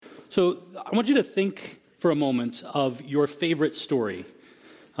So I want you to think for a moment of your favorite story,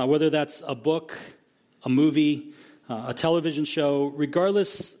 whether that's a book, a movie, a television show,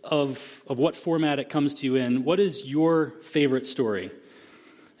 regardless of what format it comes to you in. What is your favorite story?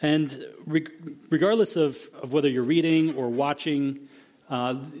 And regardless of whether you're reading or watching,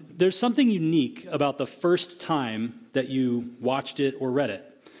 there's something unique about the first time that you watched it or read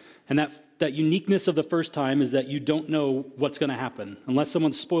it. And that uniqueness of the first time is that you don't know what's going to happen. Unless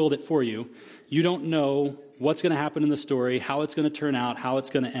someone spoiled it for you, you don't know what's going to happen in the story, how it's going to turn out, how it's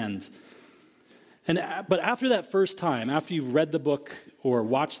going to end. But after that first time, after you've read the book or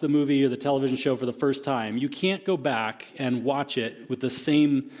watched the movie or the television show for the first time, you can't go back and watch it with the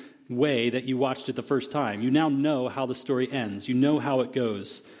same way that you watched it the first time. You now know how the story ends. You know how it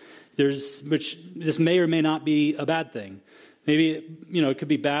goes. Which this may or may not be a bad thing. Maybe, it could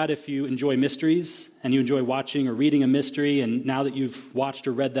be bad if you enjoy mysteries and you enjoy watching or reading a mystery, and now that you've watched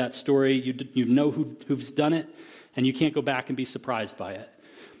or read that story, you know who's done it, and you can't go back and be surprised by it.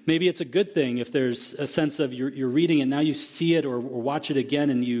 Maybe it's a good thing if there's a sense of you're reading it, now you see it or watch it again,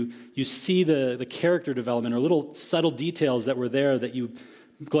 and you see the character development or little subtle details that were there that you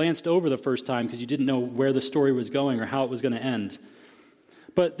glanced over the first time because you didn't know where the story was going or how it was going to end.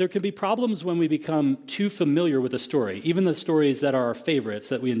 But there can be problems when we become too familiar with a story, even the stories that are our favorites,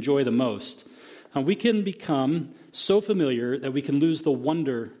 that we enjoy the most. We can become so familiar that we can lose the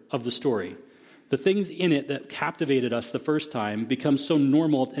wonder of the story. The things in it that captivated us the first time become so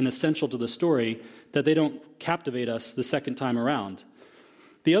normal and essential to the story that they don't captivate us the second time around.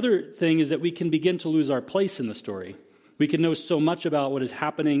 The other thing is that we can begin to lose our place in the story. We can know so much about what is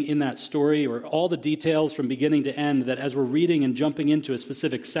happening in that story or all the details from beginning to end that as we're reading and jumping into a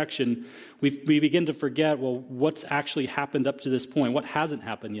specific section, we begin to forget, what's actually happened up to this point? What hasn't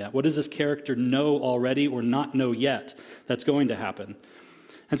happened yet? What does this character know already or not know yet that's going to happen?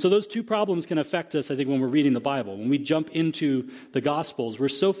 And so those two problems can affect us, I think, when we're reading the Bible. When we jump into the Gospels, we're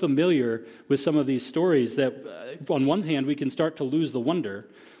so familiar with some of these stories that, on one hand, we can start to lose the wonder.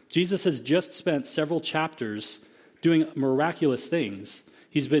 Jesus has just spent several chapters doing miraculous things.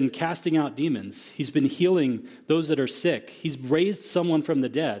 He's been casting out demons. He's been healing those that are sick. He's raised someone from the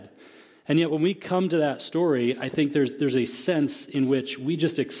dead. And yet when we come to that story, I think there's a sense in which we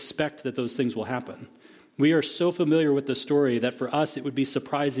just expect that those things will happen. We are so familiar with the story that for us it would be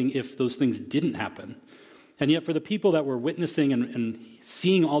surprising if those things didn't happen. And yet for the people that were witnessing and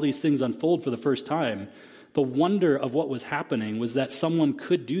seeing all these things unfold for the first time, the wonder of what was happening was that someone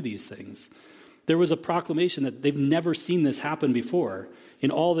could do these things. There was a proclamation that they've never seen this happen before.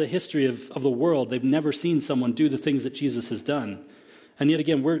 In all the history of the world, they've never seen someone do the things that Jesus has done. And yet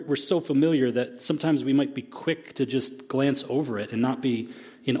again, we're so familiar that sometimes we might be quick to just glance over it and not be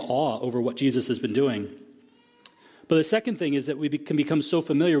in awe over what Jesus has been doing. But the second thing is that we can become so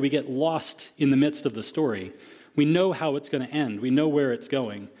familiar, we get lost in the midst of the story. We know how it's going to end. We know where it's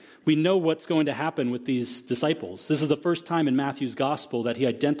going. We know what's going to happen with these disciples. This is the first time in Matthew's gospel that he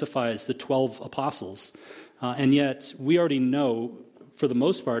identifies the 12 apostles. And yet we already know, for the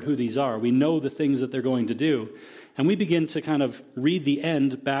most part, who these are. We know the things that they're going to do. And we begin to kind of read the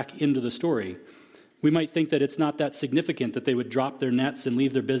end back into the story. We might think that it's not that significant that they would drop their nets and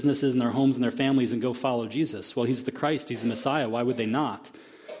leave their businesses and their homes and their families and go follow Jesus. Well, he's the Christ. He's the Messiah. Why would they not?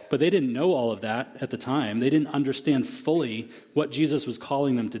 But they didn't know all of that at the time. They didn't understand fully what Jesus was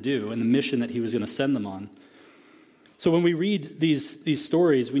calling them to do and the mission that he was going to send them on. So when we read these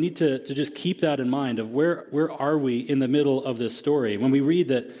stories, we need to just keep that in mind of where are we in the middle of this story. When we read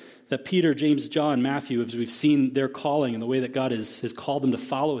that Peter, James, John, Matthew, as we've seen their calling and the way that God has called them to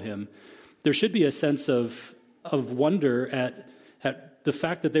follow him, there should be a sense of wonder at the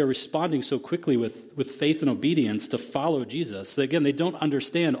fact that they're responding so quickly with faith and obedience to follow Jesus. That, again, they don't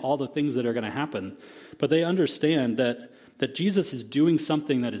understand all the things that are going to happen, but they understand that Jesus is doing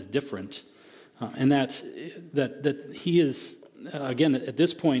something that is different, and that he is, again, at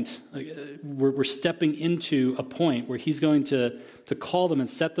this point, we're stepping into a point where he's going to call them and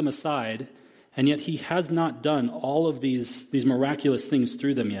set them aside, and yet he has not done all of these miraculous things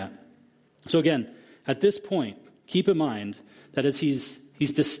through them yet. So again, at this point, keep in mind that as he's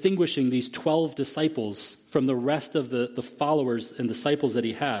distinguishing these 12 disciples from the rest of the followers and disciples that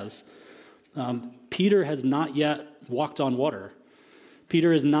he has, Peter has not yet walked on water.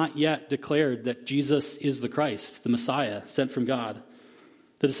 Peter has not yet declared that Jesus is the Christ, the Messiah, sent from God.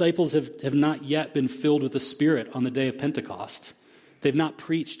 The disciples have not yet been filled with the Spirit on the day of Pentecost. They've not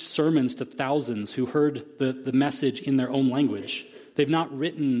preached sermons to thousands who heard the message in their own language. They've not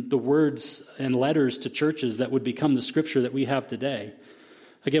written the words and letters to churches that would become the scripture that we have today.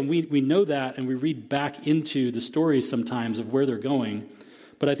 Again, we know that, and we read back into the stories sometimes of where they're going.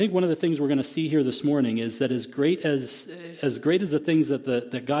 But I think one of the things we're going to see here this morning is that as great as the things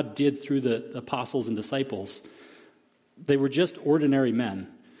that God did through the apostles and disciples, they were just ordinary men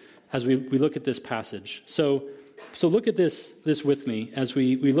as we look at this passage. So look at this with me as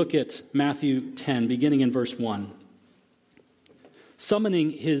we look at Matthew 10, beginning in verse 1.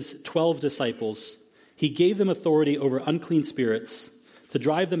 Summoning his 12 disciples, he gave them authority over unclean spirits to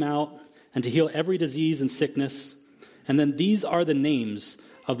drive them out and to heal every disease and sickness. And then these are the names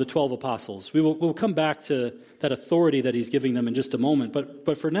of the 12 apostles. We'll come back to that authority that he's giving them in just a moment.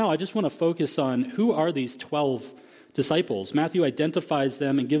 But for now, I just want to focus on who are these 12 disciples. Matthew identifies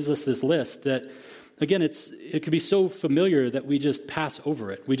them and gives us this list that, again, it could be so familiar that we just pass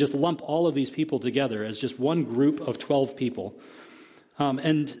over it. We just lump all of these people together as just one group of 12 people.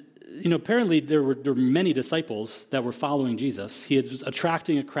 Apparently there were many disciples that were following Jesus. He was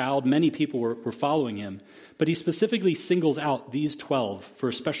attracting a crowd. Many people were following him. But he specifically singles out these 12 for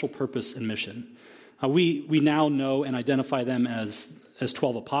a special purpose and mission. We now know and identify them as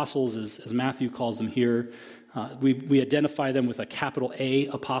 12 apostles, as Matthew calls them here. We identify them with a capital A,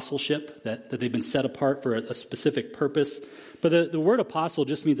 apostleship, that they've been set apart for a specific purpose. But the word apostle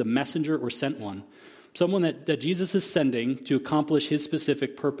just means a messenger or sent one. Someone that Jesus is sending to accomplish his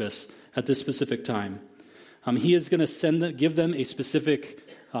specific purpose at this specific time. He is going to give them a specific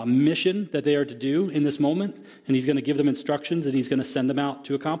mission that they are to do in this moment, and he's going to give them instructions, and he's going to send them out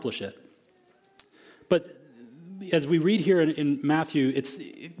to accomplish it. But as we read here in Matthew,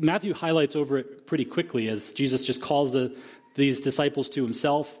 Matthew highlights over it pretty quickly as Jesus just calls these disciples to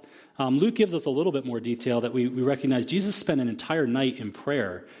himself. Luke gives us a little bit more detail that we recognize. Jesus spent an entire night in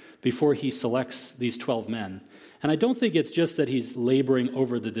prayer before he selects these 12 men. And I don't think it's just that he's laboring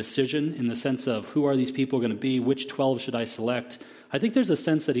over the decision in the sense of who are these people going to be, which 12 should I select. I think there's a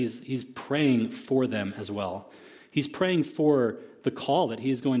sense that he's praying for them as well. He's praying for the call that he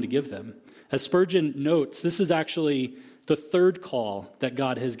is going to give them. As Spurgeon notes, this is actually the third call that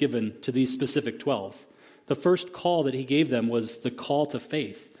God has given to these specific 12. The first call that he gave them was the call to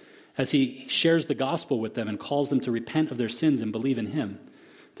faith, as he shares the gospel with them and calls them to repent of their sins and believe in him.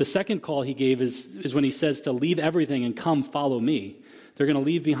 The second call he gave is when he says to leave everything and come follow me. They're going to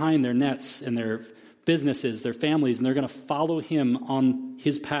leave behind their nets and their businesses, their families, and they're going to follow him on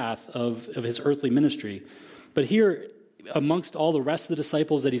his path of his earthly ministry. But here, amongst all the rest of the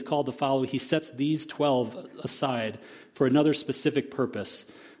disciples that he's called to follow, he sets these 12 aside for another specific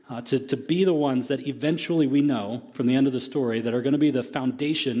purpose, to be the ones that eventually we know from the end of the story that are going to be the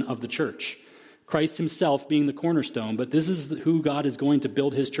foundation of the church. Christ himself being the cornerstone, but this is who God is going to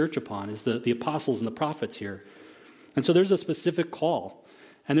build his church upon, is the apostles and the prophets here. And so there's a specific call,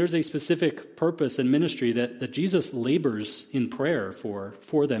 and there's a specific purpose and ministry that Jesus labors in prayer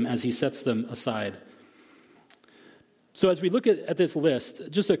for them as he sets them aside. So as we look at this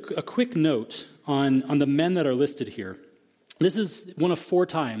list, just a quick note on the men that are listed here. This is one of 4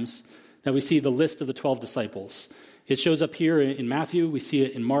 times that we see the list of the 12 disciples. It shows up here in Matthew, we see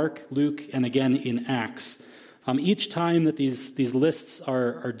it in Mark, Luke, and again in Acts. Each time that these lists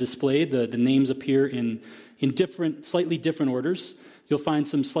are displayed, the names appear in different, slightly different orders. You'll find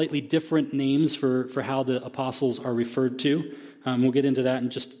some slightly different names for how the apostles are referred to. We'll get into that in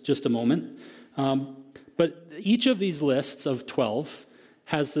just a moment. But each of these lists of 12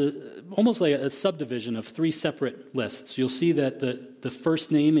 has almost like a subdivision of 3 separate lists. You'll see that the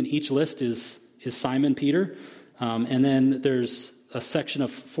first name in each list is Simon Peter. And then there's a section of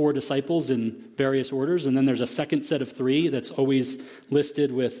 4 disciples in various orders, and then there's a second set of 3 that's always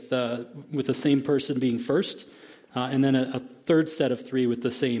listed with the same person being first, and then a third set of 3 with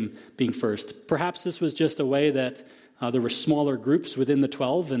the same being first. Perhaps this was just a way that there were smaller groups within the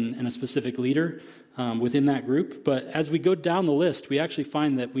 12 and a specific leader within that group. But as we go down the list, we actually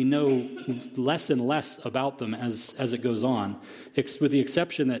find that we know less and less about them as it goes on, with the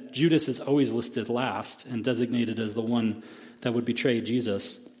exception that Judas is always listed last and designated as the one that would betray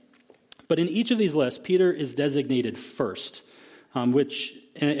Jesus. But in each of these lists, Peter is designated first, and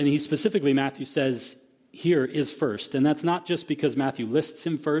he specifically, Matthew says, here is first. And that's not just because Matthew lists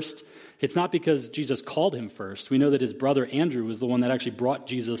him first. It's not because Jesus called him first. We know that his brother Andrew was the one that actually brought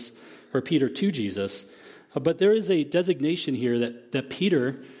Peter to Jesus. But there is a designation here that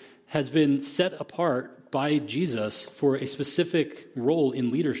Peter has been set apart by Jesus for a specific role in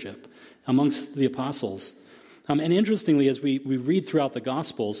leadership amongst the apostles. And interestingly, as we read throughout the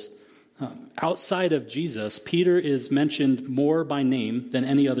Gospels, outside of Jesus, Peter is mentioned more by name than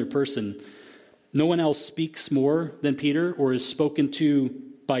any other person. No one else speaks more than Peter or is spoken to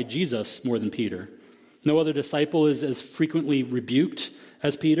by Jesus more than Peter. No other disciple is as frequently rebuked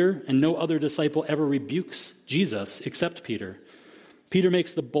as Peter, and no other disciple ever rebukes Jesus except Peter. Peter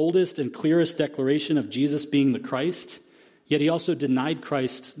makes the boldest and clearest declaration of Jesus being the Christ, yet he also denied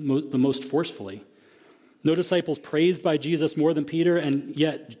Christ the most forcefully. No disciple is praised by Jesus more than Peter, and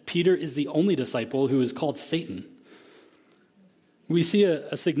yet Peter is the only disciple who is called Satan. We see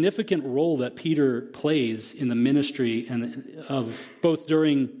a significant role that Peter plays in the ministry and of both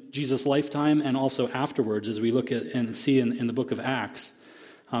during Jesus' lifetime and also afterwards, as we look at and see in the book of Acts.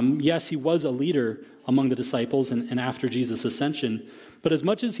 Yes, he was a leader among the disciples and after Jesus' ascension, but as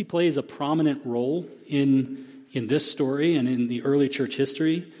much as he plays a prominent role in this story and in the early church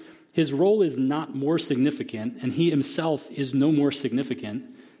history, his role is not more significant, and he himself is no more significant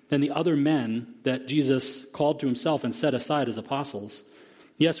than the other men that Jesus called to himself and set aside as apostles.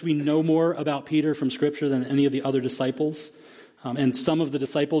 Yes, we know more about Peter from Scripture than any of the other disciples, and some of the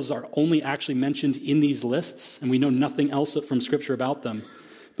disciples are only actually mentioned in these lists, and we know nothing else from Scripture about them.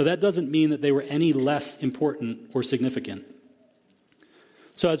 But that doesn't mean that they were any less important or significant.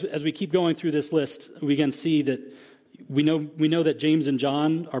 So as we keep going through this list, we can see that we know that James and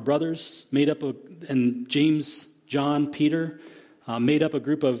John are brothers, and James, John, Peter made up a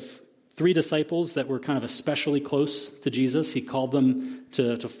group of 3 disciples that were kind of especially close to Jesus. He called them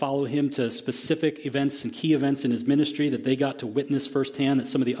to follow him to specific events and key events in his ministry that they got to witness firsthand that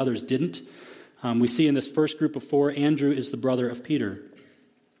some of the others didn't. We see in this first group of 4, Andrew is the brother of Peter.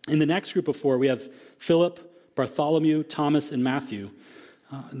 In the next group of 4, we have Philip, Bartholomew, Thomas, and Matthew.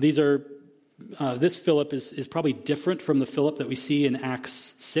 This Philip is probably different from the Philip that we see in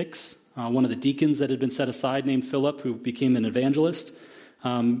Acts 6. One of the deacons that had been set aside named Philip, who became an evangelist.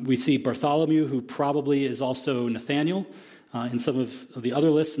 We see Bartholomew, who probably is also Nathaniel in some of the other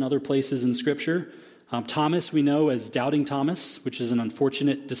lists and other places in Scripture. Thomas we know as Doubting Thomas, which is an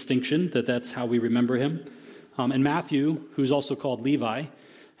unfortunate distinction, that's how we remember him. And Matthew, who's also called Levi,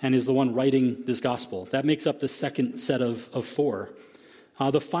 and is the one writing this gospel. That makes up the second set of 4.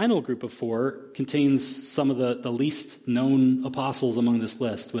 The final group of 4 contains some of the least known apostles among this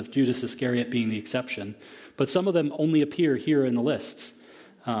list, with Judas Iscariot being the exception. But some of them only appear here in the lists.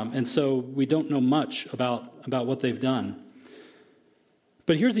 And so we don't know much about what they've done.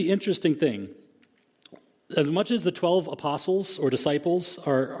 But here's the interesting thing. As much as the 12 apostles or disciples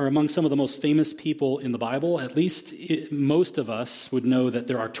are among some of the most famous people in the Bible, at least most of us would know that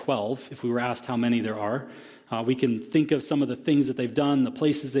there are 12 if we were asked how many there are. We can think of some of the things that they've done, the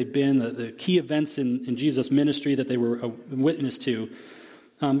places they've been, the key events in Jesus' ministry that they were a witness to.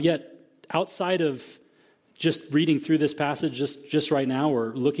 Yet, outside of just reading through this passage just right now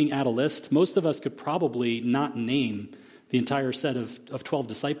or looking at a list, most of us could probably not name the entire set of 12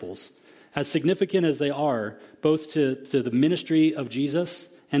 disciples. As significant as they are, both to the ministry of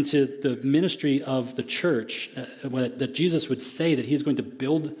Jesus and to the ministry of the church, that Jesus would say that he's going to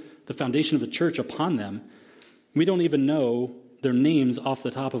build the foundation of the church upon them, we don't even know their names off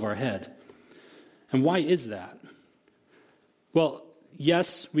the top of our head. And why is that? Well,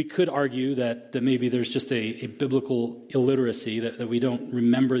 yes, we could argue that maybe there's just a biblical illiteracy, that we don't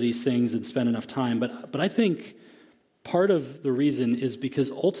remember these things and spend enough time. But I think part of the reason is because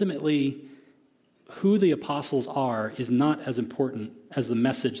ultimately who the apostles are is not as important as the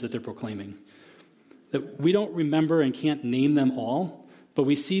message that they're proclaiming. That we don't remember and can't name them all, but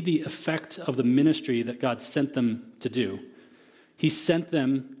we see the effect of the ministry that God sent them to do. He sent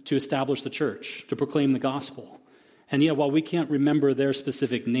them to establish the church, to proclaim the gospel. And yet, while we can't remember their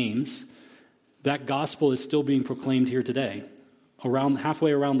specific names, that gospel is still being proclaimed here today,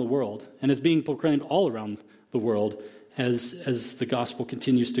 halfway around the world, and is being proclaimed all around the world as the gospel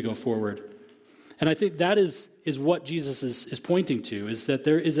continues to go forward. And I think that is what Jesus is pointing to, is that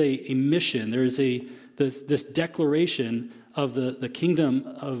there is a mission, there is this declaration of the kingdom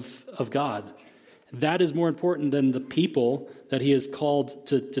of God. That is more important than the people that he has called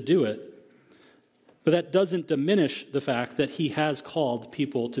to do it. But that doesn't diminish the fact that he has called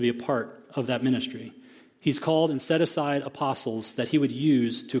people to be a part of that ministry. He's called and set aside apostles that he would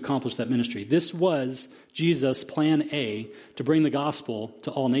use to accomplish that ministry. This was Jesus' plan A to bring the gospel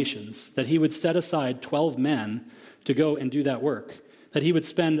to all nations, that he would set aside 12 men to go and do that work, that he would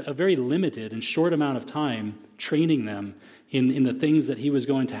spend a very limited and short amount of time training them in the things that he was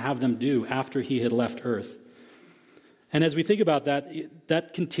going to have them do after he had left earth. And as we think about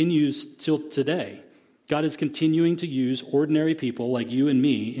that continues till today. God is continuing to use ordinary people like you and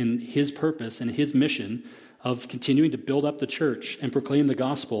me in his purpose and his mission of continuing to build up the church and proclaim the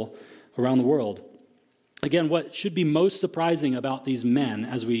gospel around the world. Again, what should be most surprising about these men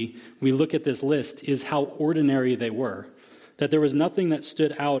as we look at this list is how ordinary they were. That there was nothing that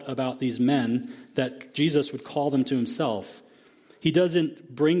stood out about these men that Jesus would call them to himself. He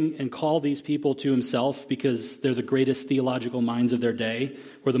doesn't bring and call these people to himself because they're the greatest theological minds of their day,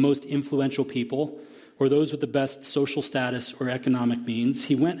 or the most influential people, or those with the best social status or economic means.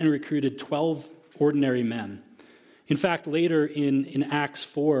 He went and recruited 12 ordinary men. In fact, later in Acts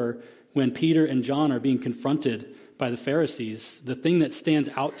 4, when Peter and John are being confronted by the Pharisees, the thing that stands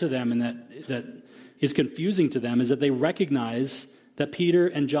out to them and that is confusing to them is that they recognize that Peter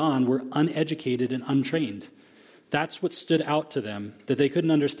and John were uneducated and untrained. That's what stood out to them, that they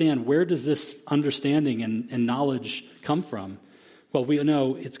couldn't understand. Where does this understanding and knowledge come from? Well, we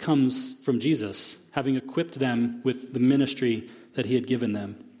know it comes from Jesus, having equipped them with the ministry that he had given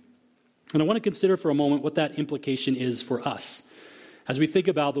them. And I want to consider for a moment what that implication is for us. As we think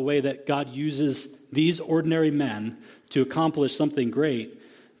about the way that God uses these ordinary men to accomplish something great,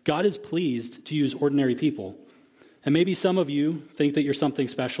 God is pleased to use ordinary people. And maybe some of you think that you're something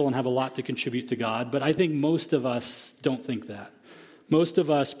special and have a lot to contribute to God, but I think most of us don't think that. Most of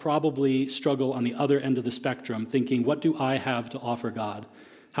us probably struggle on the other end of the spectrum, thinking, what do I have to offer God?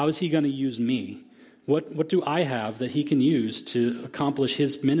 How is he going to use me? What do I have that he can use to accomplish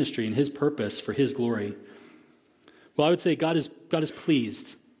his ministry and his purpose for his glory? Well, I would say God is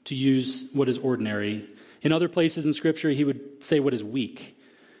pleased to use what is ordinary. In other places in Scripture, he would say what is weak.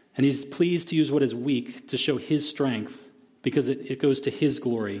 And he's pleased to use what is weak to show his strength, because it goes to his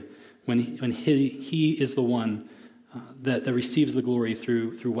glory when he is the one that receives the glory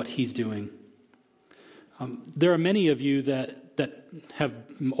through what he's doing. There are many of you that have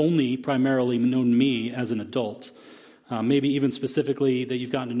only primarily known me as an adult, maybe even specifically that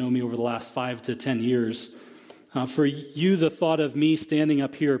you've gotten to know me over the last 5 to 10 years. For you, the thought of me standing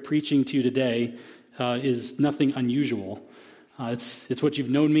up here preaching to you today is nothing unusual. It's what you've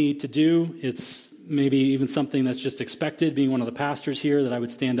known me to do. It's maybe even something that's just expected, being one of the pastors here, that I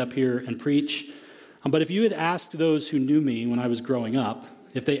would stand up here and preach. But if you had asked those who knew me when I was growing up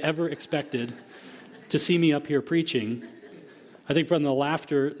if they ever expected to see me up here preaching, I think from the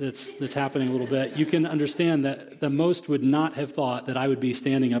laughter that's happening a little bit, you can understand that most would not have thought that I would be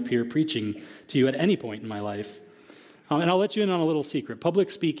standing up here preaching to you at any point in my life. And I'll let you in on a little secret.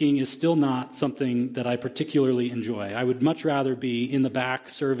 Public speaking is still not something that I particularly enjoy. I would much rather be in the back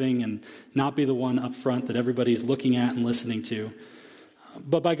serving and not be the one up front that everybody's looking at and listening to.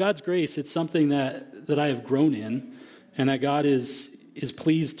 But by God's grace, it's something that I have grown in and that God is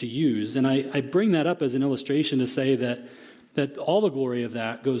pleased to use. And I bring that up as an illustration to say that all the glory of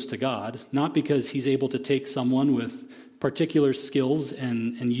that goes to God, not because he's able to take someone with particular skills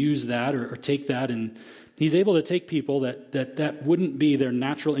and use that or take that, and he's able to take people that wouldn't be their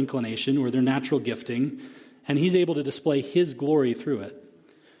natural inclination or their natural gifting, and he's able to display his glory through it.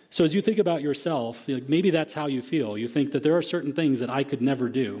 So as you think about yourself, maybe that's how you feel. You think that there are certain things that I could never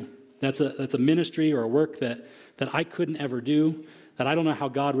do. That's a ministry or a work that I couldn't ever do, that I don't know how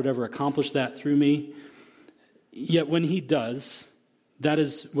God would ever accomplish that through me. Yet when he does, that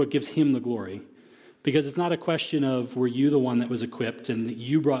is what gives him the glory. Because it's not a question of, were you the one that was equipped and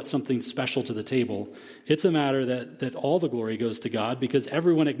you brought something special to the table? It's a matter that all the glory goes to God, because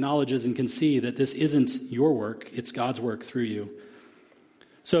everyone acknowledges and can see that this isn't your work, it's God's work through you.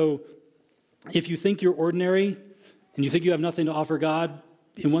 So if you think you're ordinary and you think you have nothing to offer God,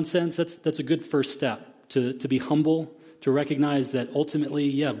 in one sense, that's a good first step, to be humble, to recognize that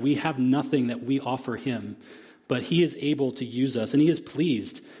ultimately, we have nothing that we offer him, but he is able to use us, and he is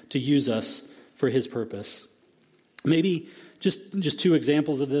pleased to use us for his purpose. Maybe just 2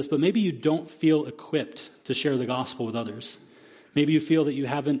 examples of this, but maybe you don't feel equipped to share the gospel with others. Maybe you feel that you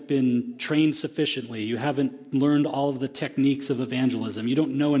haven't been trained sufficiently. You haven't learned all of the techniques of evangelism. You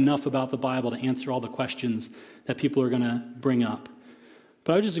don't know enough about the Bible to answer all the questions that people are going to bring up.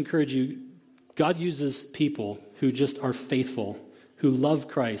 But I would just encourage you, God uses people who just are faithful, who love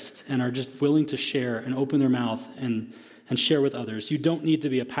Christ and are just willing to share and open their mouth and share with others. You don't need to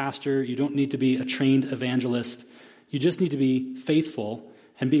be a pastor. You don't need to be a trained evangelist. You just need to be faithful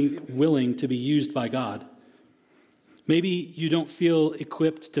and be willing to be used by God. Maybe you don't feel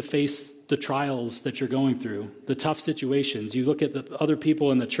equipped to face the trials that you're going through, the tough situations. You look at the other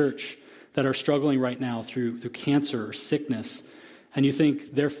people in the church that are struggling right now through cancer or sickness, and you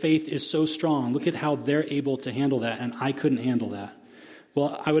think their faith is so strong. Look at how they're able to handle that, and I couldn't handle that.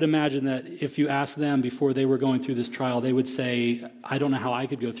 Well, I would imagine that if you asked them before they were going through this trial, they would say, I don't know how I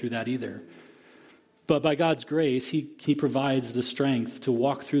could go through that either. But by God's grace, he provides the strength to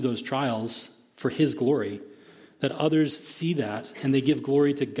walk through those trials for his glory, that others see that and they give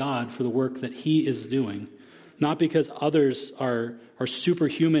glory to God for the work that he is doing, not because others are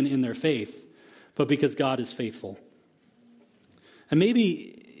superhuman in their faith, but because God is faithful. And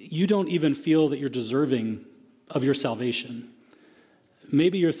maybe you don't even feel that you're deserving of your salvation.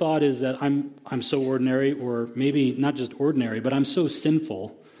 maybe your thought is that I'm so ordinary, or maybe not just ordinary, but I'm so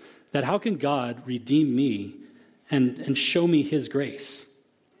sinful that how can God redeem me and show me his grace?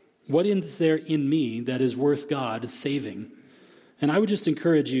 What is there in me that is worth God saving? And I would just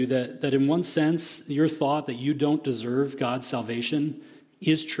encourage you that in one sense, your thought that you don't deserve God's salvation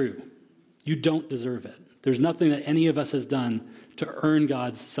is true. You don't deserve it. There's nothing that any of us has done to earn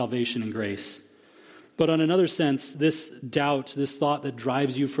God's salvation and grace. But on another sense, this doubt, this thought that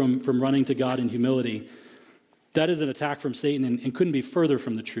drives you from running to God in humility, that is an attack from Satan and couldn't be further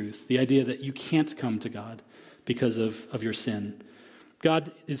from the truth. The idea that you can't come to God because of your sin.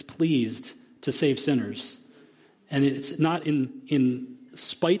 God is pleased to save sinners. And it's not in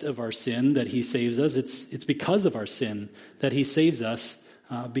spite of our sin that he saves us. It's because of our sin that he saves us,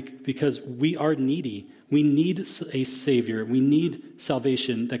 because we are needy. We need a Savior. We need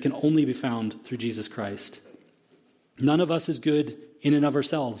salvation that can only be found through Jesus Christ. None of us is good in and of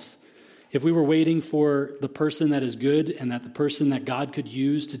ourselves. If we were waiting for the person that is good and that the person that God could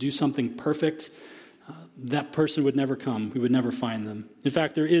use to do something perfect, that person would never come. We would never find them. In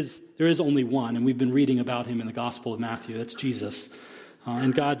fact, there is only one, and we've been reading about him in the Gospel of Matthew. That's Jesus.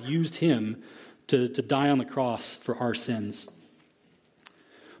 And God used him to die on the cross for our sins.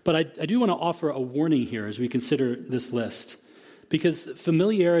 But I do want to offer a warning here as we consider this list, because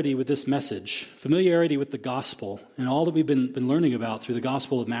familiarity with this message, familiarity with the gospel, and all that we've been learning about through the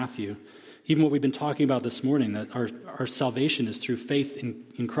Gospel of Matthew, even what we've been talking about this morning, that our salvation is through faith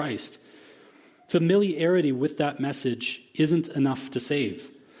in Christ. Familiarity with that message isn't enough to save.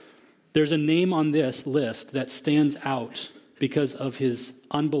 There's a name on this list that stands out because of his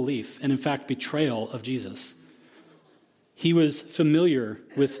unbelief and, in fact, betrayal of Jesus. He was familiar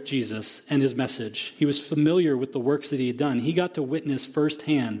with Jesus and his message. He was familiar with the works that he had done. He got to witness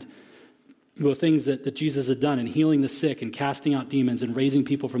firsthand the things that Jesus had done in healing the sick and casting out demons and raising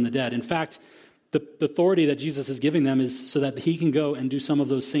people from the dead. In fact, the authority that Jesus is giving them is so that he can go and do some of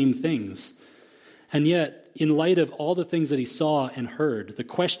those same things. And yet, in light of all the things that he saw and heard, the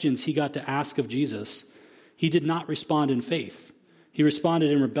questions he got to ask of Jesus, he did not respond in faith. He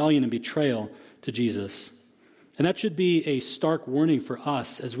responded in rebellion and betrayal to Jesus. And that should be a stark warning for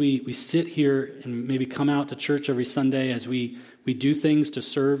us as we sit here and maybe come out to church every Sunday, as we do things to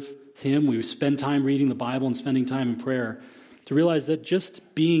serve him. We spend time reading the Bible and spending time in prayer, to realize that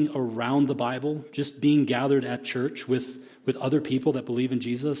just being around the Bible, just being gathered at church with other people that believe in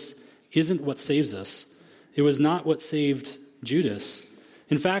Jesus isn't what saves us. It was not what saved Judas.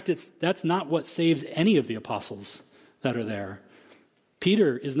 In fact, that's not what saves any of the apostles that are there.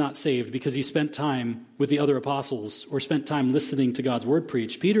 Peter is not saved because he spent time with the other apostles or spent time listening to God's word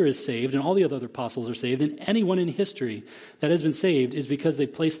preached. Peter is saved, and all the other apostles are saved, and anyone in history that has been saved is because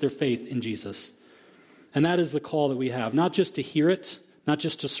they've placed their faith in Jesus. And that is the call that we have, not just to hear it, not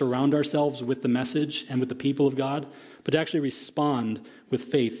just to surround ourselves with the message and with the people of God, but to actually respond with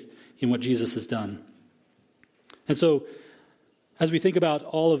faith in what Jesus has done. And so, as we think about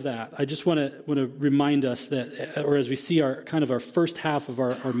all of that, I just want to remind us that, or as we see our first half of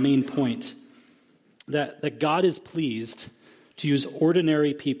our main point, that God is pleased to use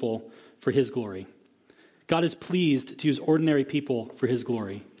ordinary people for his glory. God is pleased to use ordinary people for his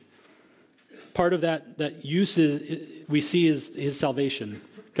glory. Part of that use we see is his salvation.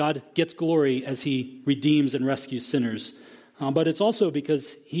 God gets glory as he redeems and rescues sinners. But it's also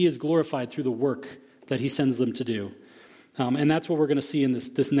because he is glorified through the work that he sends them to do. And that's what we're going to see in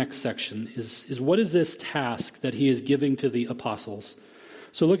this next section, is what is this task that he is giving to the apostles?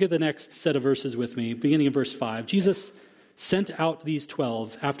 So look at the next set of verses with me, beginning in verse 5. Jesus sent out these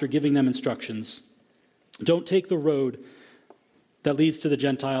 12 after giving them instructions. Don't take the road that leads to the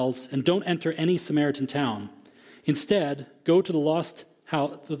Gentiles, and don't enter any Samaritan town. Instead, go to the lost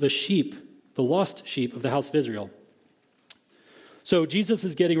sheep of the house of Israel. So Jesus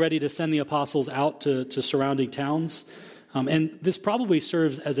is getting ready to send the apostles out to surrounding towns. And this probably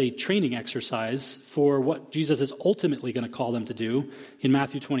serves as a training exercise for what Jesus is ultimately going to call them to do in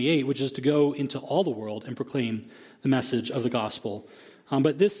Matthew 28, which is to go into all the world and proclaim the message of the gospel.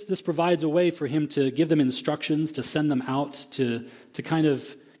 But this provides a way for him to give them instructions, to send them out, to kind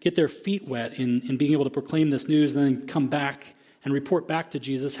of get their feet wet in being able to proclaim this news, and then come back and report back to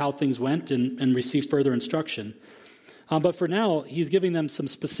Jesus how things went and receive further instruction. But for now, he's giving them some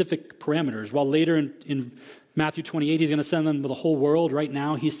specific parameters. While later in Matthew 28, he's going to send them to the whole world. Right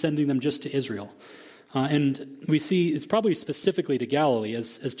now, he's sending them just to Israel. And we see it's probably specifically to Galilee,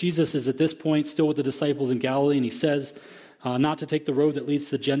 as Jesus is at this point still with the disciples in Galilee, and he says not to take the road that leads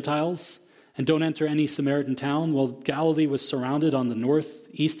to the Gentiles, and don't enter any Samaritan town. Well, Galilee was surrounded on the north,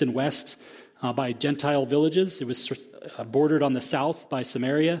 east, and west by Gentile villages. It was bordered on the south by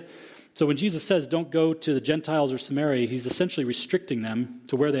Samaria. So when Jesus says, don't go to the Gentiles or Samaria, he's essentially restricting them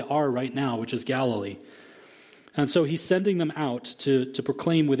to where they are right now, which is Galilee. And so he's sending them out to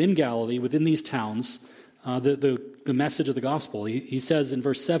proclaim within Galilee, within these towns, the message of the gospel. He says in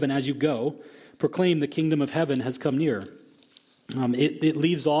verse 7, as you go, proclaim the kingdom of heaven has come near. It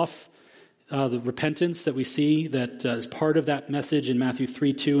leaves off the repentance that we see that is part of that message in Matthew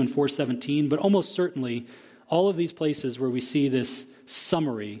 3:2 and 4:17, but almost certainly all of these places where we see this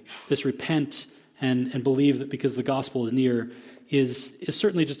summary, this repent and believe that because the gospel is near, is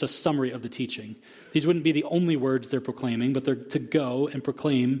certainly just a summary of the teaching. These wouldn't be the only words they're proclaiming, but they're to go and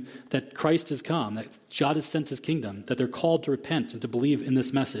proclaim that Christ has come, that God has sent his kingdom, that they're called to repent and to believe in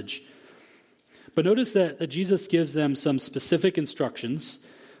this message. But notice that Jesus gives them some specific instructions,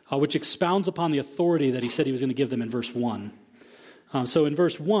 which expounds upon the authority that he said he was going to give them in verse 1. So in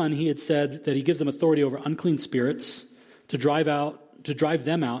verse 1, he had said that he gives them authority over unclean spirits to drive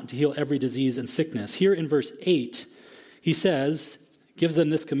them out and to heal every disease and sickness. Here in verse 8, he gives them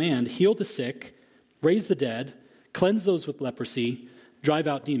this command: heal the sick, raise the dead, cleanse those with leprosy, drive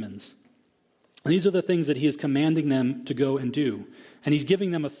out demons. And these are the things that he is commanding them to go and do. And he's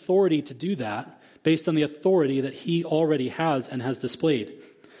giving them authority to do that based on the authority that he already has and has displayed.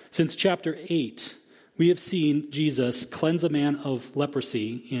 Since chapter 8, we have seen Jesus cleanse a man of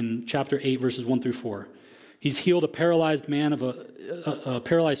leprosy in chapter 8, verses 1 through 4. He's healed a paralyzed man a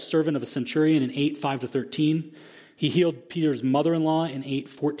paralyzed servant of a centurion in 8, 5 to 13. He healed Peter's mother-in-law in 8,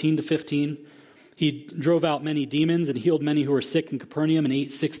 14 to 15. He drove out many demons and healed many who were sick in Capernaum in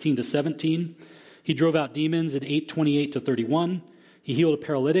 8, 16 to 17. He drove out demons in 8, 28 to 31. He healed a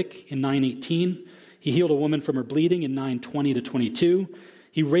paralytic in 9, 18. He healed a woman from her bleeding in 9, 20 to 22.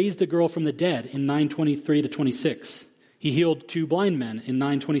 He raised a girl from the dead in 9, 23 to 26. He healed 2 blind men in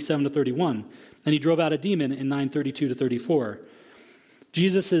 9, 27 to 31. And he drove out a demon in 9, 32 to 34.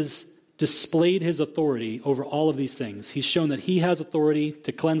 Jesus has displayed his authority over all of these things. He's shown that he has authority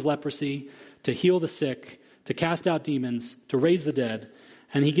to cleanse leprosy, to heal the sick, to cast out demons, to raise the dead.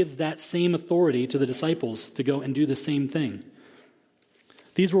 And he gives that same authority to the disciples to go and do the same thing.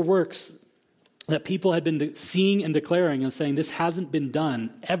 These were works that people had been seeing and declaring and saying, this hasn't been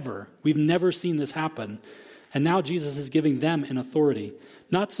done ever. We've never seen this happen. And now Jesus is giving them an authority,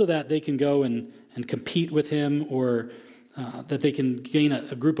 not so that they can go and compete with him or that they can gain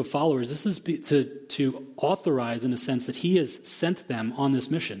a group of followers. This is to authorize, in a sense, that he has sent them on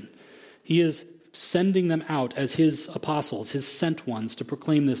this mission. He is sending them out as his apostles, his sent ones, to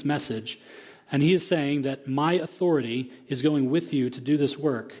proclaim this message. And he is saying that my authority is going with you to do this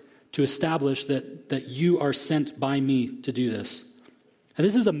work, to establish that you are sent by me to do this. And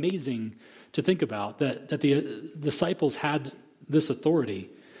this is amazing to think about, that the disciples had this authority,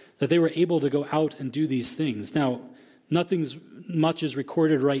 that they were able to go out and do these things. Now, much is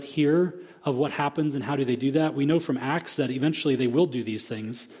recorded right here of what happens and how do they do that. We know from Acts that eventually they will do these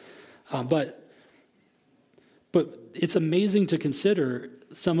things. But it's amazing to consider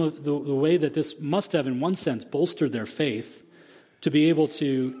some of the way that this must have, in one sense, bolstered their faith, to be able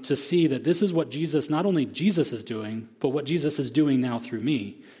to see that this is what Jesus, not only Jesus is doing, but what Jesus is doing now through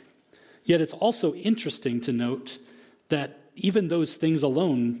me. Yet it's also interesting to note that even those things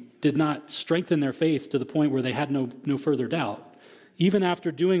alone did not strengthen their faith to the point where they had no further doubt. Even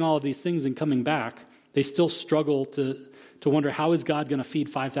after doing all of these things and coming back, they still struggle to wonder, how is God going to feed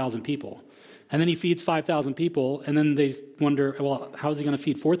 5,000 people? And then he feeds 5,000 people, and then they wonder, well, how is he going to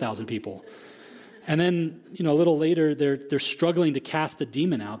feed 4,000 people? And then, a little later, they're struggling to cast a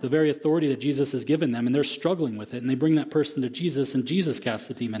demon out, the very authority that Jesus has given them, and they're struggling with it. And they bring that person to Jesus, and Jesus casts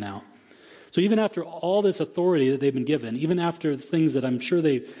the demon out. So even after all this authority that they've been given, even after things that I'm sure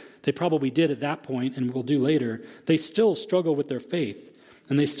they probably did at that point and will do later, they still struggle with their faith,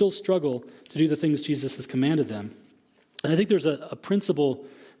 and they still struggle to do the things Jesus has commanded them. And I think there's a principle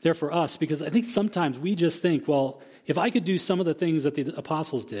there for us, because I think sometimes we just think, well, if I could do some of the things that the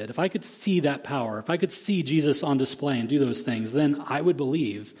apostles did, if I could see that power, if I could see Jesus on display and do those things, then I would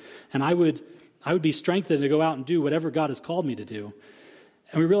believe, and I would be strengthened to go out and do whatever God has called me to do.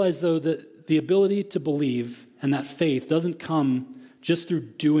 And we realize, though, that the ability to believe and that faith doesn't come just through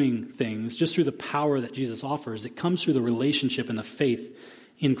doing things, just through the power that Jesus offers. It comes through the relationship and the faith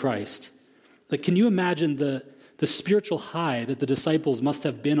in Christ. Like, can you imagine the spiritual high that the disciples must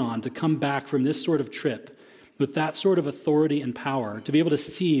have been on to come back from this sort of trip with that sort of authority and power, to be able to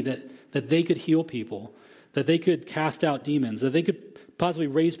see that they could heal people, that they could cast out demons, that they could possibly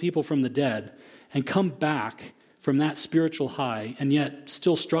raise people from the dead, and come back from that spiritual high and yet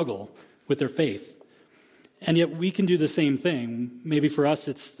still struggle with their faith. And yet we can do the same thing. Maybe for us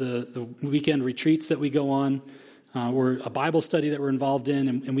it's the weekend retreats that we go on, or a Bible study that we're involved in,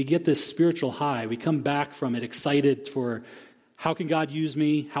 and we get this spiritual high. We come back from it excited for how can God use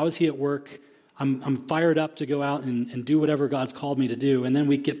me? How is he at work? I'm fired up to go out and do whatever God's called me to do. And then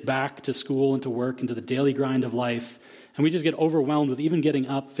we get back to school and to work and to the daily grind of life. And we just get overwhelmed with even getting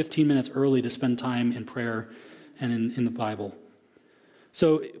up 15 minutes early to spend time in prayer and in the Bible.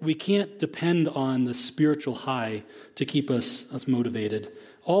 So we can't depend on the spiritual high to keep us motivated.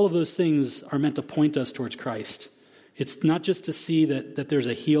 All of those things are meant to point us towards Christ. It's not just to see that there's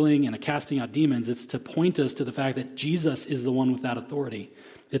a healing and a casting out demons. It's to point us to the fact that Jesus is the one with that authority.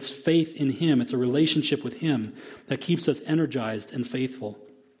 It's faith in him. It's a relationship with him that keeps us energized and faithful.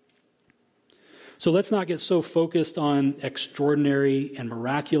 So let's not get so focused on extraordinary and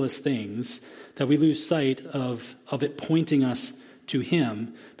miraculous things that we lose sight of it pointing us to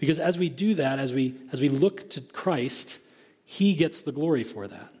him. Because as we do that, as we look to Christ, he gets the glory for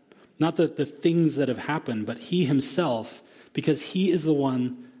that. Not the things that have happened, but he himself, because he is the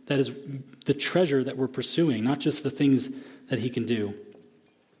one that is the treasure that we're pursuing, not just the things that he can do.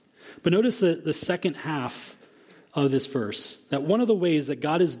 But notice the second half of this verse, that one of the ways that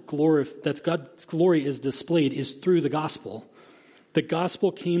God's glory is displayed is through the gospel. The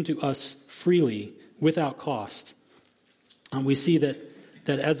gospel came to us freely, without cost. We see that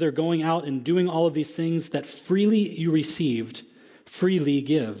as they're going out and doing all of these things, that freely you received, freely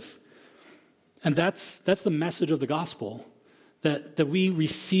give. And that's the message of the gospel, that we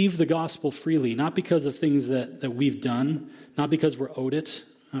receive the gospel freely, not because of things that we've done, not because we're owed it.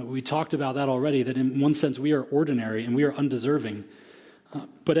 We talked about that already, that in one sense we are ordinary and we are undeserving.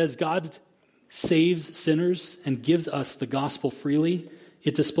 But as God saves sinners and gives us the gospel freely,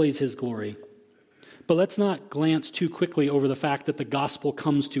 it displays his glory. But let's not glance too quickly over the fact that the gospel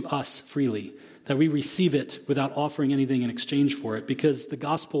comes to us freely, that we receive it without offering anything in exchange for it, because the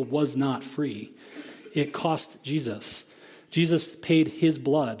gospel was not free. It cost Jesus. Jesus paid his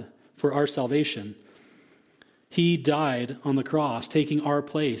blood for our salvation. He died on the cross, taking our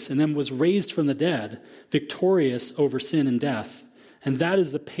place, and then was raised from the dead, victorious over sin and death. And that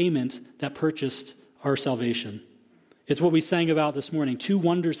is the payment that purchased our salvation. It's what we sang about this morning. Two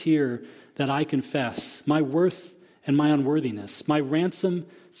wonders here that I confess, my worth and my unworthiness, my ransom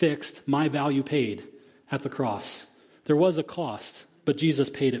fixed, my value paid at the cross. There was a cost, but Jesus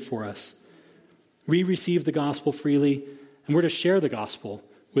paid it for us. We receive the gospel freely, and we're to share the gospel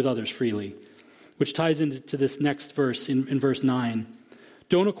with others freely, which ties into this next verse in verse 9.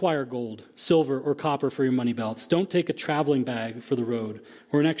 Don't acquire gold, silver, or copper for your money belts. Don't take a traveling bag for the road,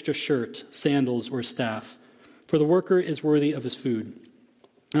 or an extra shirt, sandals, or staff, for the worker is worthy of his food.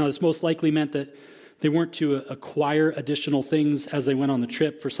 Now, this most likely meant that they weren't to acquire additional things as they went on the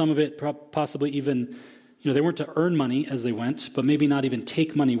trip. For some of it, possibly even, they weren't to earn money as they went, but maybe not even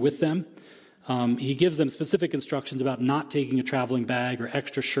take money with them. He gives them specific instructions about not taking a traveling bag or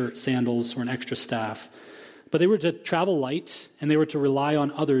extra shirt, sandals, or an extra staff. But they were to travel light, and they were to rely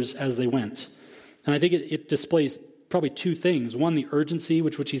on others as they went. And I think it displays probably two things. One, the urgency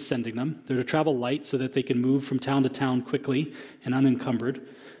with which he's sending them. They're to travel light so that they can move from town to town quickly and unencumbered.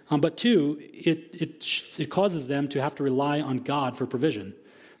 But two, it causes them to have to rely on God for provision.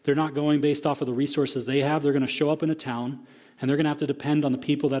 They're not going based off of the resources they have. They're going to show up in a town, and they're going to have to depend on the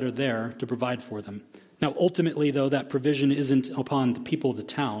people that are there to provide for them. Now, ultimately, though, that provision isn't upon the people of the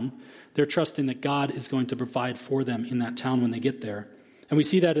town. They're trusting that God is going to provide for them in that town when they get there. And we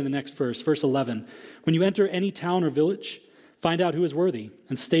see that in the next verse, verse 11. When you enter any town or village, find out who is worthy,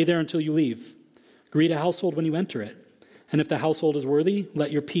 and stay there until you leave. Greet a household when you enter it. And if the household is worthy,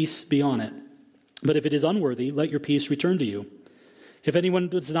 let your peace be on it. But if it is unworthy, let your peace return to you. If anyone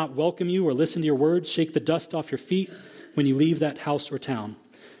does not welcome you or listen to your words, shake the dust off your feet when you leave that house or town.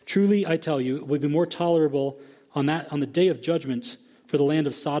 Truly, I tell you, it will be more tolerable on the day of judgment for the land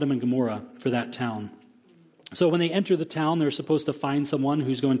of Sodom and Gomorrah, for that town. So when they enter the town, they're supposed to find someone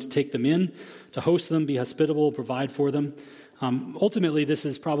who's going to take them in, to host them, be hospitable, provide for them. Ultimately, this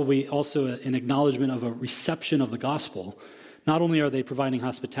is probably also an acknowledgement of a reception of the gospel. Not only are they providing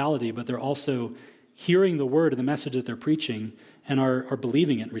hospitality, but they're also hearing the word and the message that they're preaching and are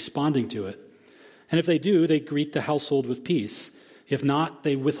believing it, responding to it. And if they do, they greet the household with peace. If not,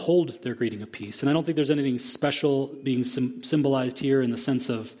 they withhold their greeting of peace. And I don't think there's anything special being symbolized here in the sense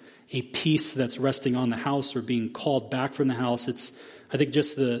of a peace that's resting on the house or being called back from the house. It's, I think,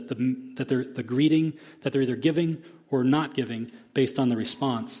 just the greeting that they're either giving or not giving based on the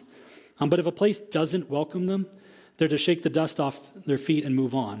response. But if a place doesn't welcome them, they're to shake the dust off their feet and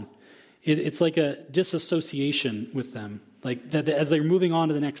move on. It's like a disassociation with them. Like that, as they're moving on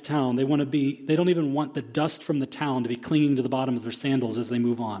to the next town, they don't even want the dust from the town to be clinging to the bottom of their sandals as they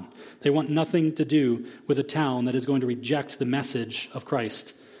move on. They want nothing to do with a town that is going to reject the message of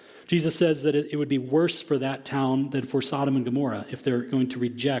Christ. Jesus says that it would be worse for that town than for Sodom and Gomorrah if they're going to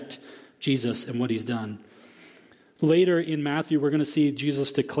reject Jesus and what he's done. Later in Matthew, we're going to see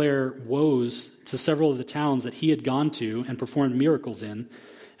Jesus declare woes to several of the towns that he had gone to and performed miracles in.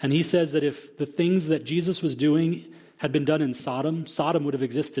 And he says that if the things that Jesus was doing had been done in Sodom, Sodom would have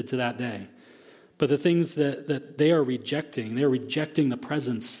existed to that day. But the things that they're rejecting the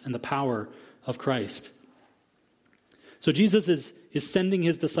presence and the power of Christ. So Jesus is sending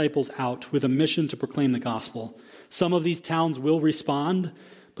his disciples out with a mission to proclaim the gospel. Some of these towns will respond,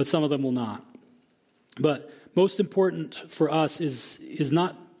 but some of them will not. But most important for us is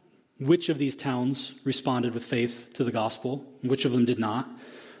not which of these towns responded with faith to the gospel, which of them did not.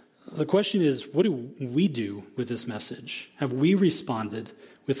 The question is, what do we do with this message? Have we responded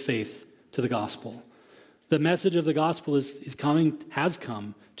with faith to the gospel? The message of the gospel has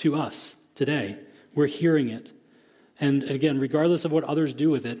come to us today. We're hearing it. And again, regardless of what others do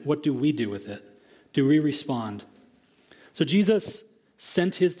with it, what do we do with it? Do we respond? So Jesus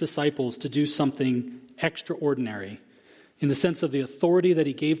sent his disciples to do something extraordinary in the sense of the authority that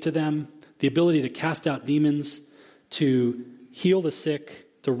he gave to them, the ability to cast out demons, to heal the sick,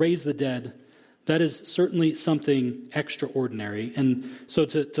 to raise the dead. That is certainly something extraordinary. And so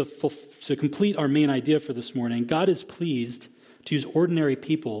to complete our main idea for this morning, God is pleased to use ordinary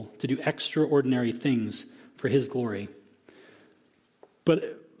people to do extraordinary things for his glory.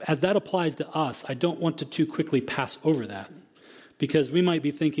 But as that applies to us, I don't want to too quickly pass over that, because we might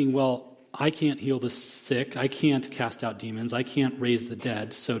be thinking, well, I can't heal the sick, I can't cast out demons, I can't raise the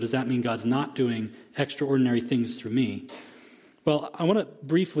dead, so does that mean God's not doing extraordinary things through me? Well, I want to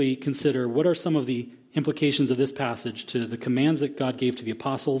briefly consider what are some of the implications of this passage to the commands that God gave to the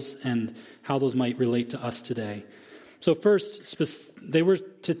apostles and how those might relate to us today. So first, they were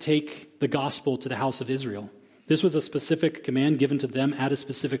to take the gospel to the house of Israel. This was a specific command given to them at a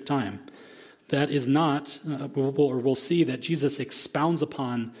specific time. That is not, we'll see that Jesus expounds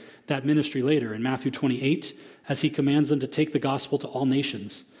upon that ministry later in Matthew 28 as he commands them to take the gospel to all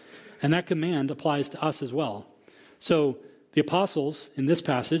nations. And that command applies to us as well. So the apostles in this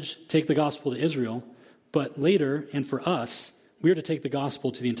passage take the gospel to Israel, but later, and for us, we are to take the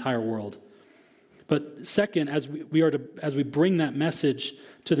gospel to the entire world. But second, as we bring that message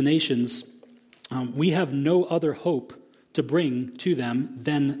to the nations, we have no other hope to bring to them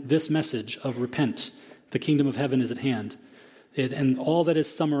than this message of repent. The kingdom of heaven is at hand. And all that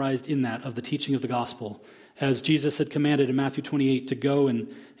is summarized in that of the teaching of the gospel, as Jesus had commanded in Matthew 28 to go and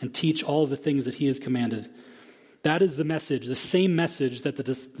teach all of the things that he has commanded. That is the message, the same message that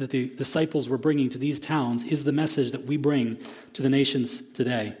the disciples were bringing to these towns is the message that we bring to the nations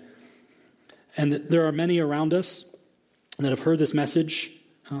today. And there are many around us that have heard this message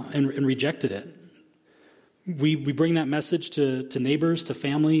and rejected it. We bring that message to neighbors, to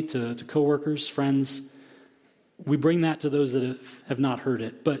family, to coworkers, friends. We bring that to those that have not heard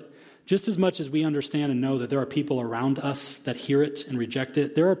it. But just as much as we understand and know that there are people around us that hear it and reject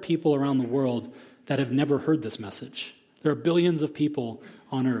it, there are people around the world that have never heard this message. There are billions of people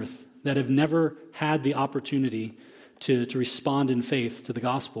on earth that have never had the opportunity to respond in faith to the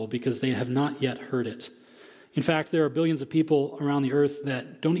gospel because they have not yet heard it. In fact, there are billions of people around the earth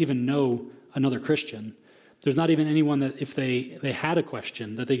that don't even know another Christian. There's not even anyone that if they had a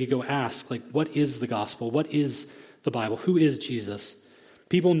question that they could go ask, like, what is the gospel? What is the Bible? Who is Jesus?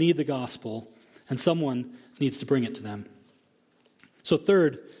 People need the gospel, and someone needs to bring it to them. So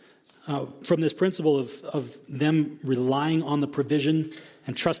third, from this principle of them relying on the provision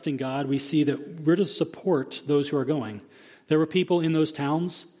and trusting God, we see that we're to support those who are going. There were people in those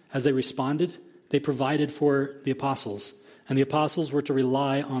towns, as they responded, they provided for the apostles, and the apostles were to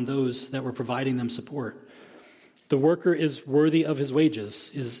rely on those that were providing them support. The worker is worthy of his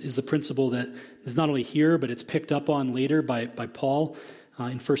wages is the principle that is not only here, but it's picked up on later by Paul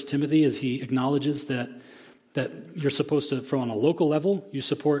in 1 Timothy as he acknowledges that you're supposed to, from on a local level, you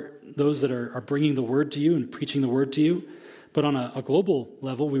support those that are bringing the word to you and preaching the word to you. But on a global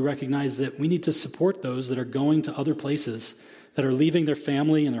level, we recognize that we need to support those that are going to other places, that are leaving their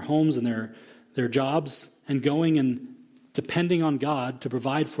family and their homes and their jobs and going and depending on God to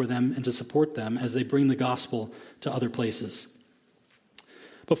provide for them and to support them as they bring the gospel to other places.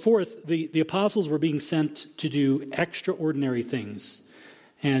 But fourth, the apostles were being sent to do extraordinary things.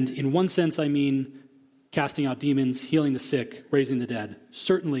 And in one sense, I mean casting out demons, healing the sick, raising the dead.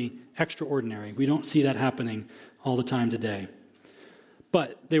 Certainly extraordinary. We don't see that happening all the time today.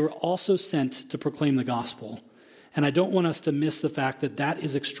 But they were also sent to proclaim the gospel. And I don't want us to miss the fact that that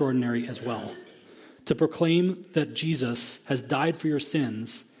is extraordinary as well. To proclaim that Jesus has died for your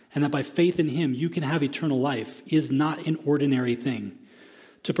sins and that by faith in him you can have eternal life is not an ordinary thing.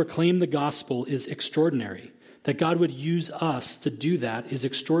 To proclaim the gospel is extraordinary. That God would use us to do that is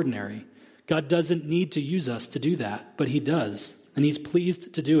extraordinary. God doesn't need to use us to do that, but he does. And he's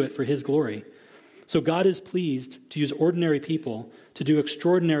pleased to do it for his glory. So God is pleased to use ordinary people to do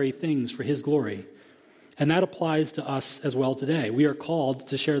extraordinary things for his glory. And that applies to us as well today. We are called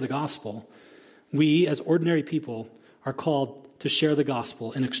to share the gospel. We, as ordinary people, are called to share the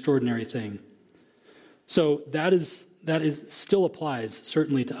gospel, an extraordinary thing. So that is still applies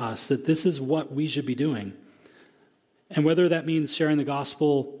certainly to us, that this is what we should be doing. And whether that means sharing the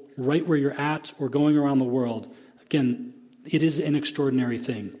gospel right where you're at or going around the world, again, it is an extraordinary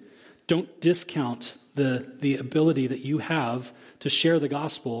thing. Don't discount the ability that you have to share the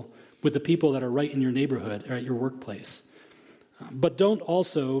gospel with the people that are right in your neighborhood or at your workplace. But don't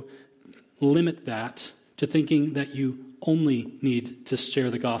also limit that to thinking that you only need to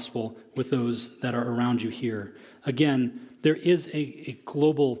share the gospel with those that are around you here. Again, there is a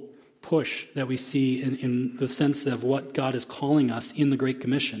global push that we see in the sense of what God is calling us in the Great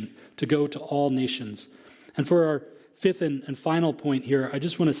Commission, to go to all nations. And for our fifth and final point here, I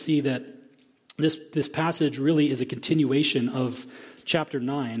just want to see that this passage really is a continuation of chapter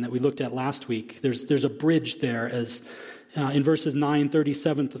 9 that we looked at last week. There's a bridge there as in verses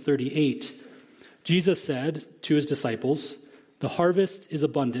 9:37 to 38. Jesus said to his disciples, "The harvest is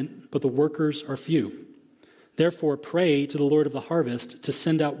abundant, but the workers are few. Therefore, pray to the Lord of the harvest to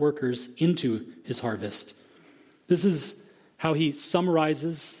send out workers into his harvest." This is how he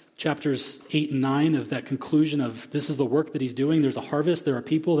summarizes chapters 8 and 9 of that conclusion of this is the work that he's doing. There's a harvest. There are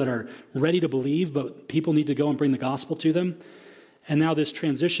people that are ready to believe, but people need to go and bring the gospel to them. And now this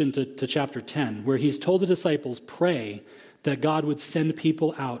transition to chapter 10, where he's told the disciples, pray that God would send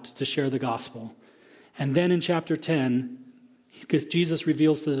people out to share the gospel. And then in chapter 10, Jesus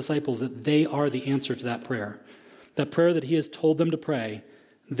reveals to the disciples that they are the answer to that prayer. That prayer that he has told them to pray,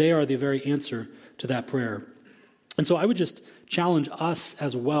 they are the very answer to that prayer. And so I would just challenge us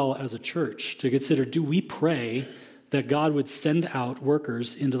as well as a church to consider, do we pray that God would send out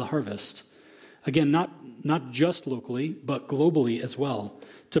workers into the harvest? Again, not just locally, but globally as well,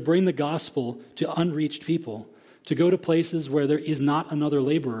 to bring the gospel to unreached people, to go to places where there is not another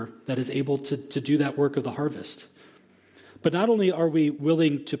laborer that is able to do that work of the harvest. But not only are we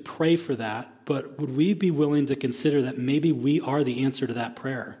willing to pray for that, but would we be willing to consider that maybe we are the answer to that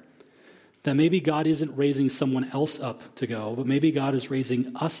prayer? That maybe God isn't raising someone else up to go, but maybe God is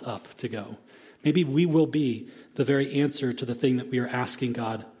raising us up to go. Maybe we will be the very answer to the thing that we are asking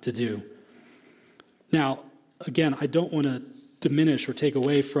God to do. Now, again, I don't want to diminish or take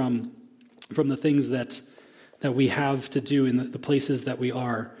away from the things that we have to do in the places that we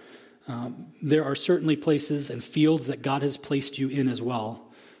are. There are certainly places and fields that God has placed you in as well.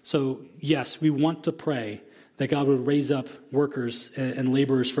 So, yes, we want to pray that God would raise up workers and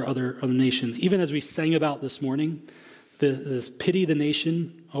laborers for other nations. Even as we sang about this morning, this pity the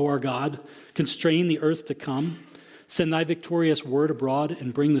nation, O our God, constrain the earth to come, send thy victorious word abroad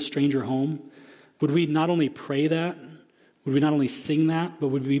and bring the stranger home. Would we not only pray that, would we not only sing that, but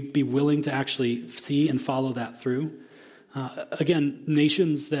would we be willing to actually see and follow that through? Again,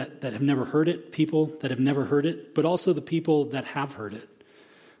 nations that have never heard it, people that have never heard it, but also the people that have heard it.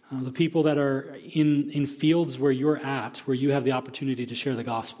 The people that are in fields where you're at, where you have the opportunity to share the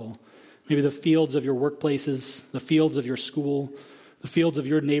gospel. Maybe the fields of your workplaces, the fields of your school, the fields of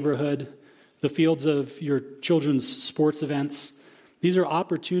your neighborhood, the fields of your children's sports events. These are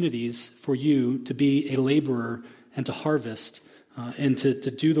opportunities for you to be a laborer and to harvest and to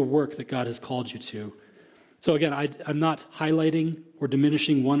do the work that God has called you to. So again, I'm not highlighting or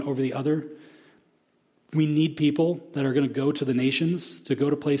diminishing one over the other. We need people that are going to go to the nations, to go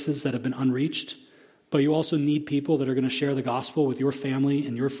to places that have been unreached. But you also need people that are going to share the gospel with your family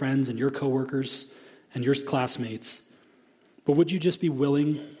and your friends and your coworkers and your classmates. But would you just be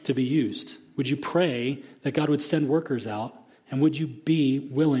willing to be used? Would you pray that God would send workers out? And would you be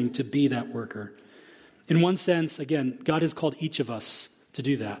willing to be that worker? In one sense, again, God has called each of us to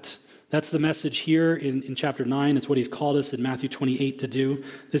do that. That's the message here in chapter 9. It's what he's called us in Matthew 28 to do.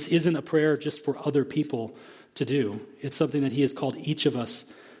 This isn't a prayer just for other people to do. It's something that he has called each of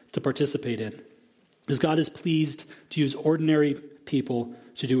us to participate in. Because God is pleased to use ordinary people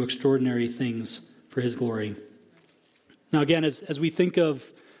to do extraordinary things for his glory. Now again, as we think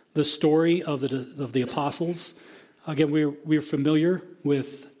of the story of the apostles, again, we're familiar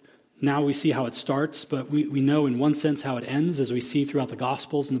with, now we see how it starts, but we know in one sense how it ends, as we see throughout the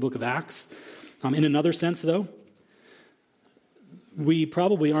Gospels in the book of Acts. In another sense, though, we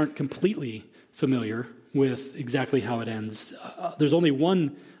probably aren't completely familiar with exactly how it ends. There's only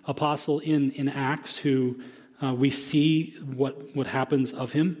one apostle in Acts who we see what happens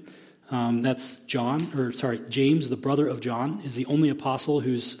of him. That's James, the brother of John, is the only apostle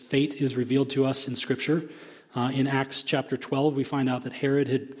whose fate is revealed to us in Scripture. In Acts chapter 12, we find out that Herod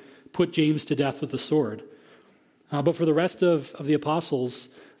had put James to death with the sword. But for the rest of the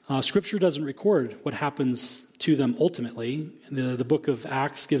apostles, Scripture doesn't record what happens to them ultimately. The book of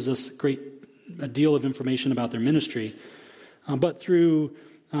Acts gives us a deal of information about their ministry. But through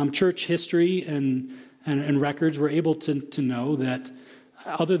church history and records, we're able to know that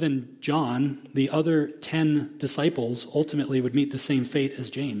other than John, the other 10 disciples ultimately would meet the same fate as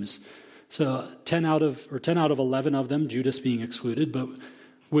James. So 10 out of 11 of them, Judas being excluded, but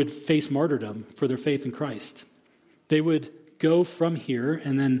would face martyrdom for their faith in Christ. They would go from here,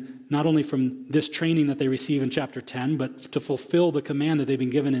 and then not only from this training that they receive in chapter 10, but to fulfill the command that they've been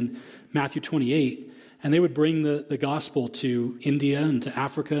given in Matthew 28, and they would bring the gospel to India and to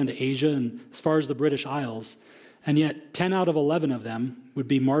Africa and to Asia and as far as the British Isles. And yet 10 out of 11 of them would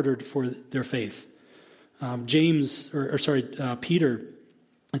be martyred for their faith. Peter,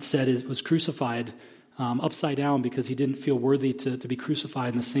 it said, was crucified upside down because he didn't feel worthy to be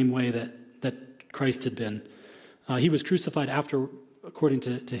crucified in the same way that Christ had been. He was crucified after, according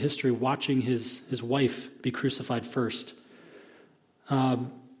to history, watching his wife be crucified first.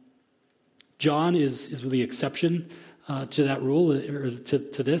 John is the exception to that rule, or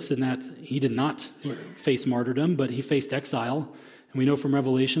to this, in that he did not face martyrdom, but he faced exile. And we know from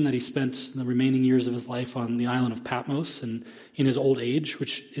Revelation that he spent the remaining years of his life on the island of Patmos and in his old age,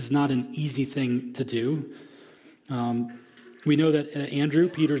 which is not an easy thing to do. We know that Andrew,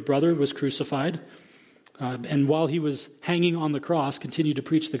 Peter's brother, was crucified. And while he was hanging on the cross, continued to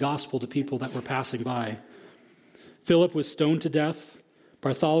preach the gospel to people that were passing by. Philip was stoned to death.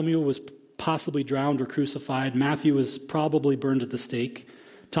 Bartholomew was possibly drowned or crucified. Matthew was probably burned at the stake.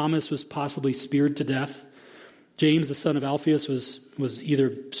 Thomas was possibly speared to death. James, the son of Alphaeus, was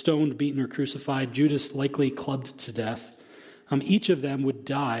either stoned, beaten, or crucified. Judas likely clubbed to death. Each of them would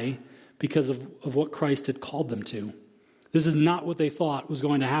die because of what Christ had called them to. This is not what they thought was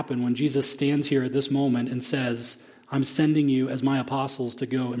going to happen when Jesus stands here at this moment and says, I'm sending you as my apostles to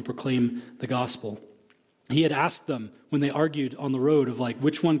go and proclaim the gospel. He had asked them when they argued on the road of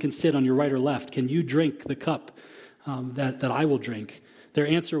which one can sit on your right or left? Can you drink the cup that I will drink? Their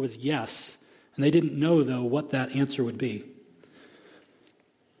answer was yes. And they didn't know, though, what that answer would be.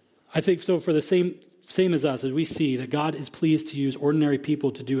 I think so for the same as us, as we see that God is pleased to use ordinary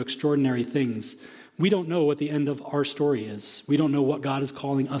people to do extraordinary things. We don't know what the end of our story is. We don't know what God is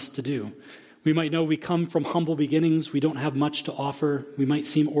calling us to do. We might know we come from humble beginnings. We don't have much to offer. We might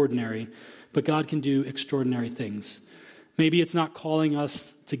seem ordinary, but God can do extraordinary things. Maybe it's not calling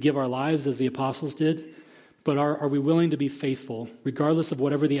us to give our lives as the apostles did, but are we willing to be faithful, regardless of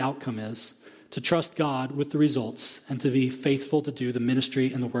whatever the outcome is, to trust God with the results and to be faithful to do the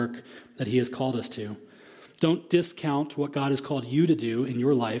ministry and the work that he has called us to? Don't discount what God has called you to do in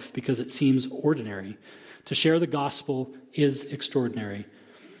your life because it seems ordinary. To share the gospel is extraordinary.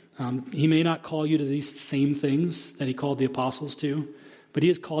 He may not call you to these same things that he called the apostles to, but he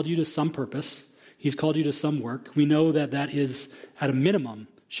has called you to some purpose. He's called you to some work. We know that is, at a minimum,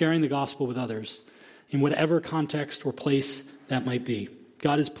 sharing the gospel with others in whatever context or place that might be.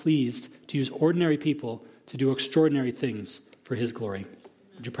 God is pleased to use ordinary people to do extraordinary things for his glory.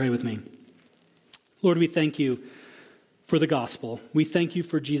 Would you pray with me? Lord, we thank you for the gospel. We thank you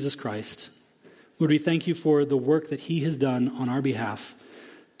for Jesus Christ. Lord, we thank you for the work that he has done on our behalf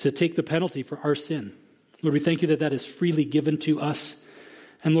to take the penalty for our sin. Lord, we thank you that is freely given to us.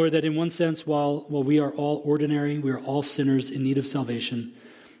 And Lord, that in one sense, while we are all ordinary, we are all sinners in need of salvation,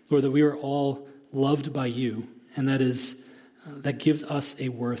 Lord, that we are all loved by you, and that gives us a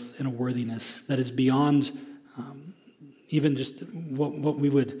worth and a worthiness that is beyond even just what we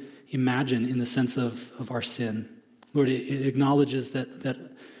would imagine in the sense of our sin. Lord, it acknowledges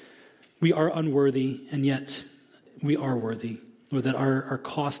that we are unworthy, and yet we are worthy. Lord, that our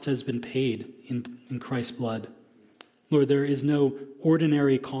cost has been paid in Christ's blood. Lord, there is no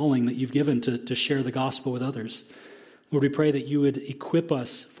ordinary calling that you've given to share the gospel with others. Lord, we pray that you would equip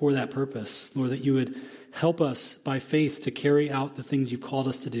us for that purpose. Lord, that you would help us by faith to carry out the things you've called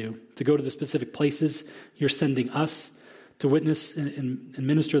us to do, to go to the specific places you're sending us, to witness and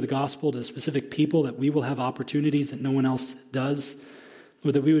minister the gospel to specific people, that we will have opportunities that no one else does.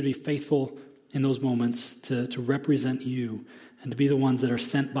 Lord, that we would be faithful in those moments to represent you and to be the ones that are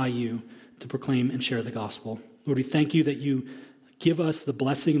sent by you to proclaim and share the gospel. Lord, we thank you that you give us the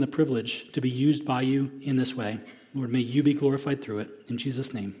blessing and the privilege to be used by you in this way. Lord, may you be glorified through it. In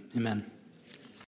Jesus' name, amen.